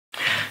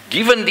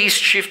Given these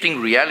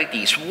shifting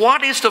realities,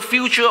 what is the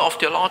future of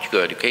theological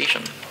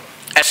education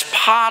as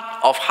part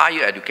of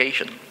higher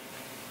education?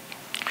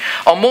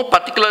 Or more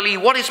particularly,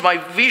 what is my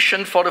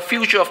vision for the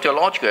future of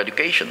theological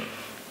education?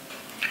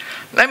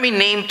 Let me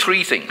name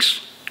three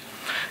things.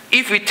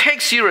 If we take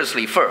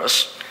seriously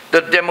first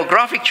the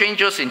demographic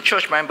changes in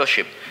church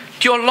membership,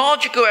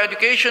 theological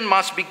education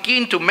must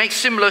begin to make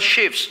similar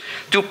shifts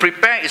to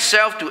prepare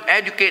itself to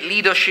educate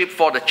leadership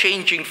for the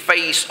changing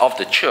face of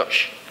the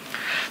church.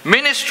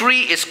 Ministry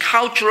is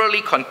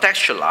culturally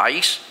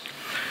contextualized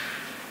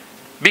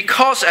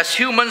because as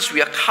humans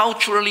we are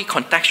culturally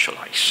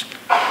contextualized.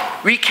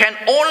 We can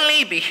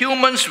only be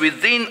humans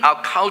within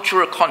our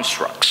cultural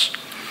constructs.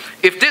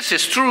 If this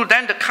is true,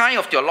 then the kind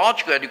of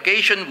theological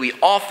education we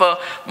offer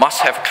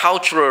must have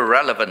cultural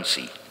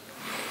relevancy.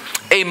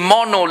 A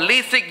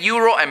monolithic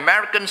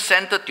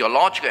Euro-American-centered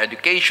theological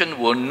education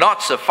will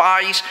not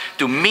suffice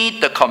to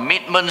meet the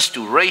commitments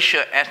to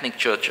racial ethnic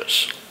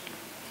churches.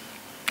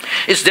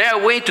 Is there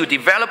a way to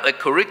develop a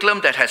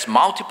curriculum that has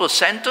multiple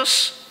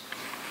centers?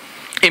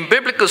 In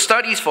biblical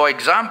studies, for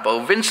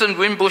example, Vincent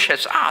Winbush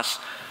has asked,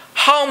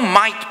 how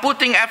might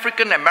putting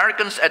African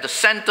Americans at the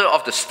center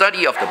of the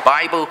study of the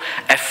Bible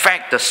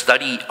affect the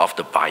study of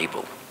the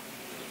Bible?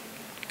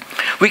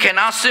 We can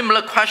ask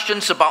similar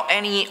questions about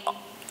any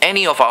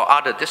of our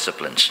other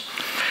disciplines.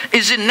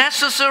 Is it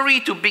necessary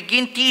to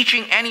begin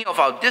teaching any of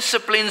our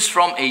disciplines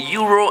from a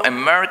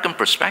Euro-American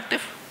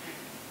perspective?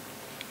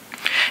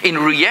 In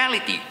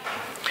reality,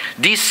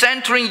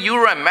 decentering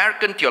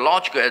Euro-American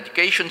theological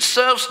education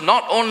serves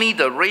not only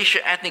the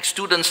racial ethnic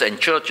students and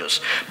churches,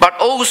 but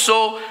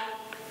also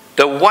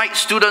the white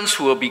students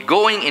who will be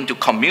going into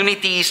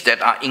communities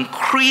that are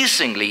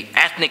increasingly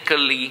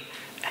ethnically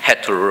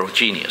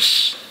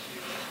heterogeneous.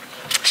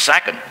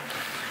 Second,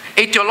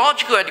 a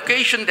theological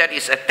education that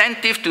is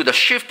attentive to the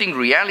shifting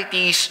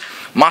realities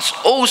must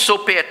also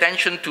pay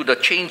attention to the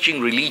changing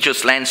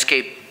religious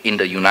landscape in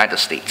the United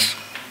States.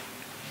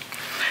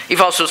 If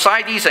our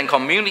societies and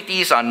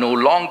communities are no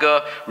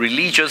longer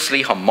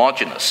religiously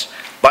homogeneous,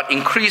 but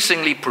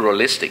increasingly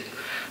pluralistic,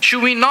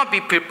 should we not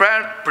be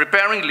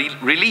preparing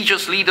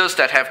religious leaders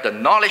that have the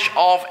knowledge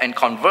of and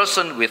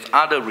conversant with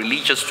other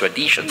religious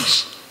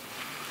traditions?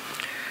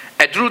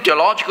 At Drew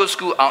Theological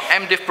School, our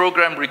MDiv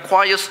program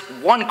requires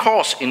one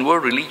course in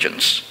world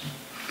religions.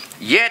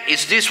 Yet,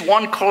 is this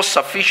one course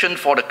sufficient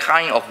for the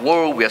kind of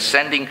world we are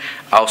sending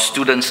our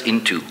students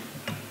into?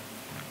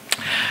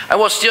 I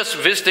was just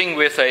visiting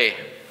with a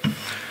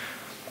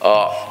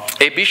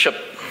bishop,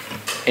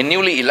 a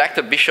newly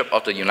elected bishop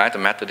of the United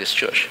Methodist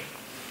Church.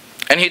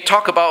 And he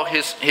talked about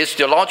his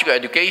theological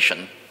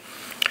education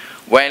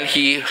when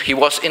he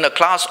was in a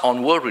class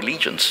on world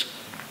religions.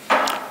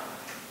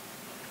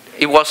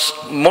 It was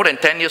more than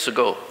 10 years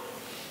ago.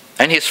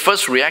 And his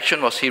first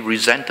reaction was he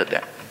resented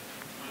that.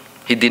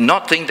 He did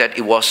not think that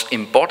it was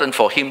important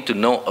for him to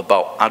know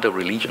about other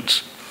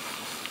religions.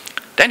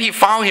 Then he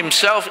found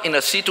himself in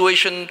a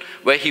situation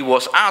where he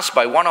was asked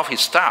by one of his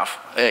staff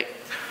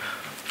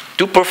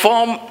to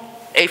perform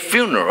a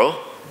funeral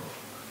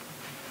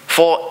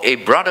for a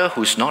brother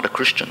who is not a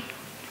Christian.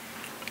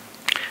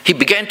 He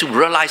began to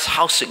realize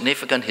how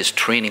significant his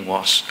training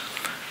was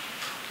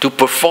to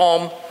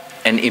perform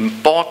an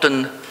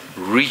important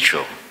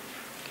ritual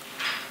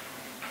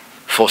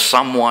for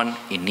someone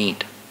in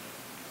need.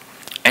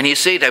 And he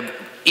said that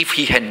if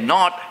he had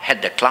not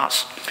had that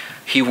class,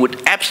 he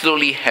would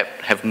absolutely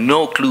have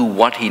no clue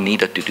what he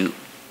needed to do.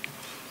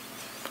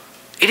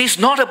 It is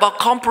not about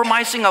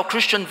compromising our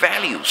Christian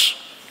values,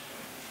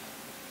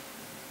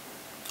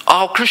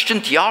 our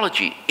Christian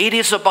theology. It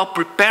is about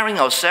preparing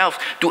ourselves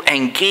to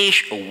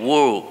engage a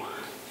world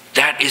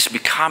that is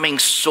becoming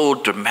so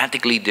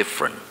dramatically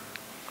different.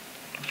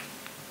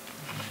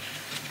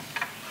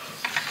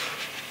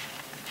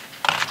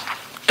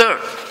 Third,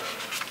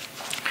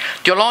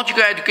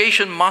 theological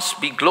education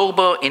must be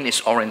global in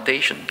its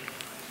orientation.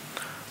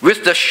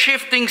 With the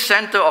shifting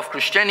center of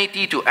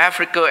Christianity to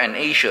Africa and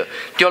Asia,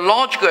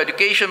 theological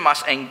education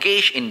must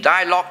engage in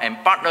dialogue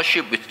and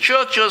partnership with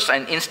churches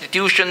and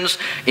institutions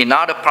in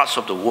other parts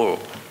of the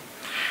world.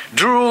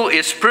 Drew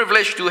is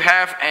privileged to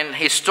have an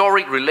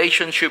historic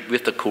relationship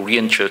with the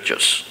Korean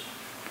churches.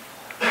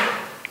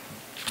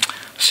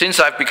 Since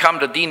I've become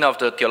the dean of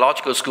the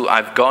theological school,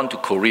 I've gone to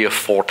Korea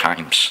 4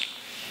 times.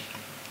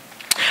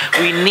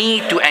 We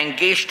need to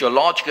engage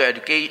theological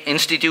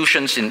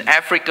institutions in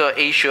Africa,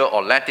 Asia,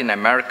 or Latin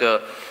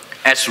America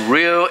as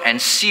real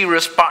and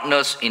serious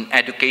partners in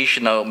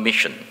educational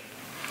mission.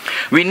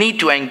 We need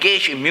to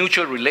engage in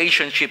mutual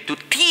relationship to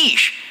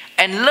teach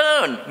and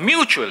learn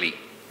mutually.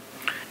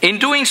 In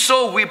doing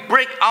so, we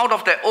break out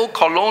of the old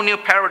colonial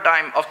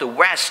paradigm of the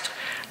West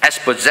as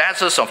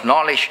possessors of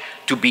knowledge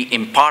to be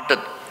imparted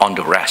on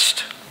the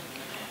rest.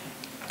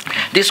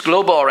 This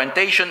global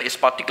orientation is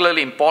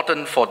particularly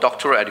important for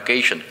doctoral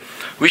education,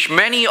 which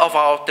many of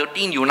our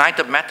 13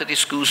 United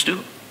Methodist schools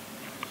do.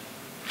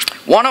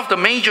 One of the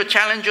major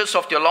challenges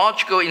of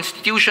theological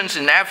institutions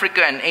in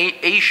Africa and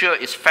Asia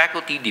is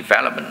faculty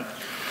development.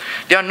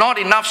 There are not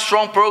enough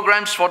strong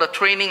programs for the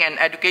training and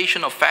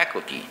education of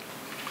faculty.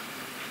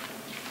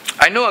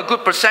 I know a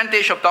good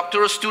percentage of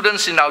doctoral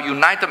students in our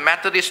United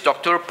Methodist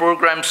doctoral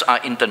programs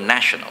are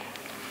international.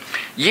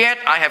 Yet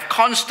I have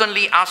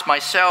constantly asked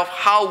myself,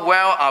 how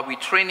well are we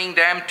training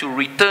them to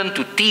return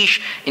to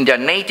teach in their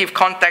native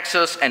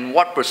contexts, and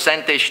what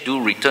percentage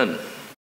do return?